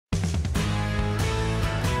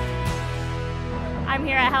I'm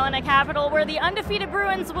here at Helena Capital, where the undefeated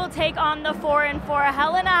Bruins will take on the 4-4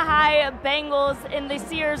 Helena High Bengals in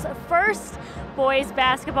this year's first boys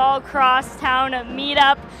basketball crosstown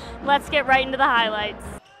meetup. Let's get right into the highlights.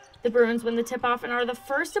 The Bruins win the tip-off and are the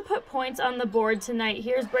first to put points on the board tonight.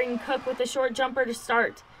 Here's Braden Cook with a short jumper to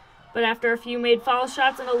start. But after a few made foul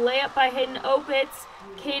shots and a layup by Hayden Opitz,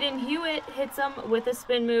 Caden Hewitt hits him with a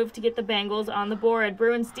spin move to get the Bengals on the board.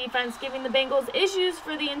 Bruins defense giving the Bengals issues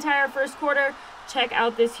for the entire first quarter. Check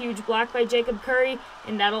out this huge block by Jacob Curry,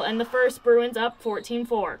 and that'll end the first. Bruins up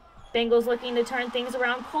 14-4. Bengals looking to turn things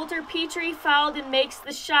around. Coulter Petrie fouled and makes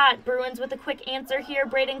the shot. Bruins with a quick answer here.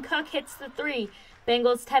 Braden Cook hits the three.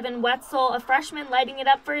 Bengals' Tevin Wetzel, a freshman, lighting it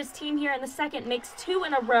up for his team here in the second, makes two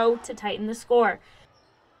in a row to tighten the score.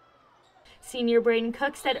 Senior Braden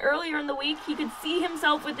Cook said earlier in the week he could see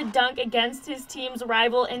himself with the dunk against his team's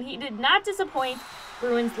rival, and he did not disappoint.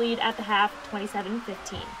 Bruins lead at the half,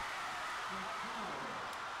 27-15.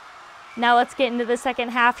 Now let's get into the second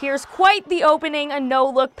half. Here's quite the opening, a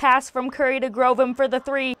no-look pass from Curry to Grovem for the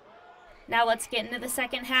three. Now let's get into the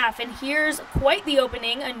second half, and here's quite the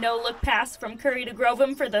opening, a no-look pass from Curry to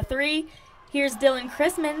Grovem for the three. Here's Dylan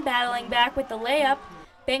Chrisman battling back with the layup.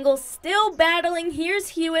 Bengals still battling. Here's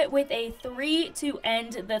Hewitt with a three to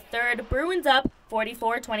end the third. Bruins up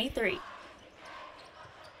 44-23.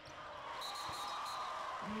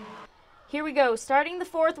 Here we go, starting the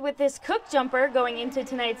fourth with this Cook jumper. Going into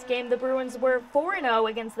tonight's game, the Bruins were 4-0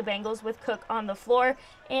 against the Bengals with Cook on the floor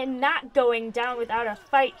and not going down without a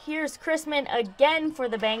fight. Here's Chrisman again for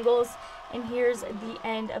the Bengals, and here's the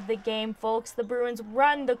end of the game, folks. The Bruins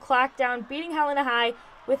run the clock down, beating Helena High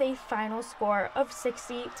with a final score of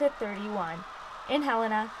 60-31. In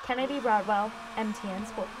Helena, Kennedy Broadwell, MTN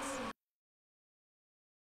Sports.